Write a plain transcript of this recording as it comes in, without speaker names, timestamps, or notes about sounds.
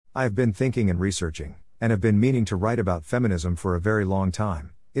I have been thinking and researching, and have been meaning to write about feminism for a very long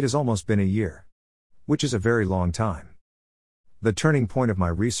time. It has almost been a year. Which is a very long time. The turning point of my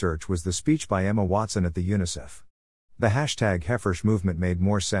research was the speech by Emma Watson at the UNICEF. The #Heffersh movement made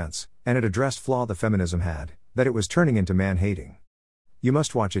more sense, and it addressed flaw the feminism had, that it was turning into man-hating. You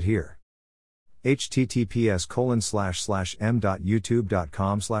must watch it here.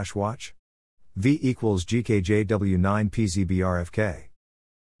 https://m.youtube.com/watch v=GKJW9PZBRFK.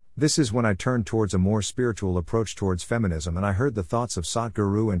 This is when I turned towards a more spiritual approach towards feminism, and I heard the thoughts of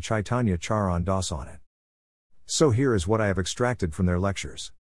Satguru and Chaitanya Charan Das on it. So here is what I have extracted from their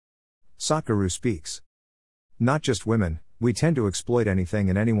lectures. Satguru speaks. Not just women, we tend to exploit anything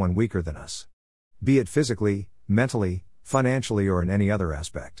and anyone weaker than us. Be it physically, mentally, financially, or in any other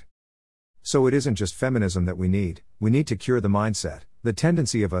aspect. So it isn't just feminism that we need to cure the mindset, the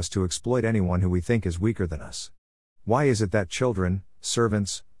tendency of us to exploit anyone who we think is weaker than us. Why is it that children,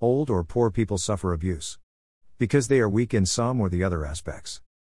 servants, old or poor people suffer abuse? Because they are weak in some or the other aspects.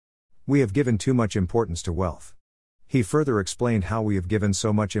 We have given too much importance to wealth. He further explained how we have given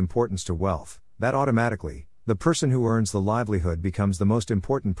so much importance to wealth, that automatically, the person who earns the livelihood becomes the most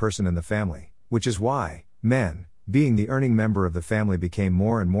important person in the family, which is why, men, being the earning member of the family, became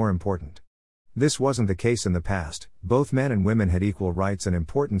more and more important. This wasn't the case in the past. Both men and women had equal rights and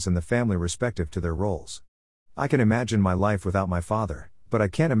importance in the family respective to their roles. I can imagine my life without my father, but I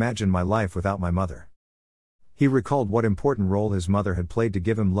can't imagine my life without my mother. He recalled what important role his mother had played to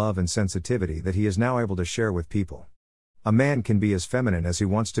give him love and sensitivity that he is now able to share with people. A man can be as feminine as he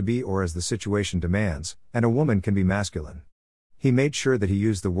wants to be or as the situation demands, and a woman can be masculine. He made sure that he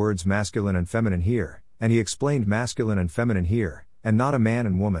used the words masculine and feminine here, and he explained masculine and feminine here, and not a man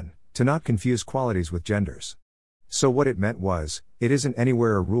and woman, to not confuse qualities with genders. So what it meant was, it isn't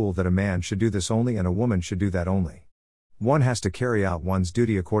anywhere a rule that a man should do this only and a woman should do that only. One has to carry out one's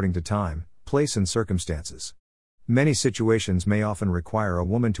duty according to time, place and circumstances. Many situations may often require a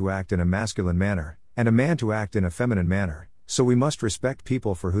woman to act in a masculine manner, and a man to act in a feminine manner, so we must respect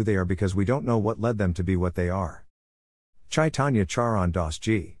people for who they are because we don't know what led them to be what they are. Chaitanya Charan Das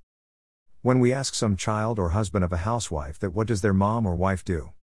G. When we ask some child or husband of a housewife that what does their mom or wife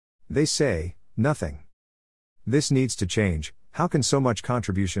do? They say, nothing. This needs to change. How can so much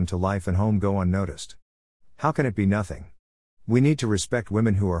contribution to life and home go unnoticed? How can it be nothing? We need to respect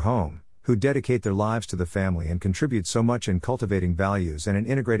women who are home, who dedicate their lives to the family and contribute so much in cultivating values and in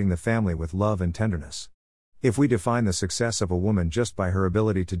integrating the family with love and tenderness. If we define the success of a woman just by her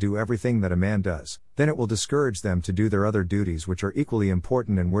ability to do everything that a man does, then it will discourage them to do their other duties which are equally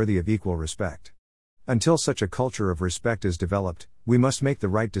important and worthy of equal respect. Until such a culture of respect is developed, we must make the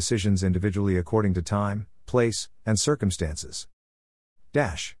right decisions individually according to time, place, and circumstances.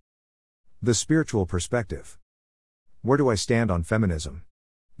 The spiritual perspective. Where do I stand on feminism?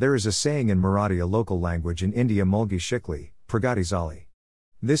 There is a saying in Marathi, a local language in India, mulgi shikli, pragati zali.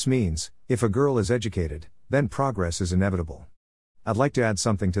 This means, if a girl is educated, then progress is inevitable. I'd like to add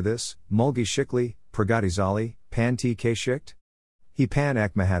something to this. Mulgi shikli, pragati zali, pan ti ke shikt? He pan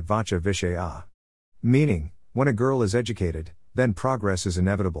ek mahat vacha vishaya. Meaning, when a girl is educated, then progress is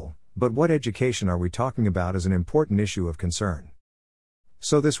inevitable, but what education are we talking about is an important issue of concern.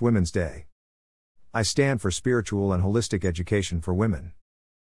 So this Women's Day. I stand for spiritual and holistic education for women.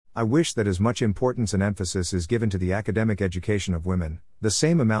 I wish that as much importance and emphasis is given to the academic education of women, the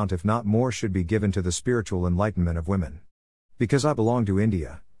same amount if not more should be given to the spiritual enlightenment of women. Because I belong to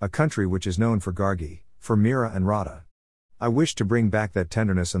India, a country which is known for Gargi, for Meera and Radha. I wish to bring back that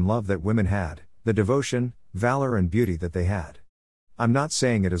tenderness and love that women had, the devotion, valor and beauty that they had. I'm not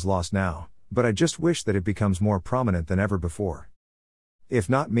saying it is lost now, but I just wish that it becomes more prominent than ever before. If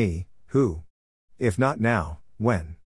not me, who? If not now, when?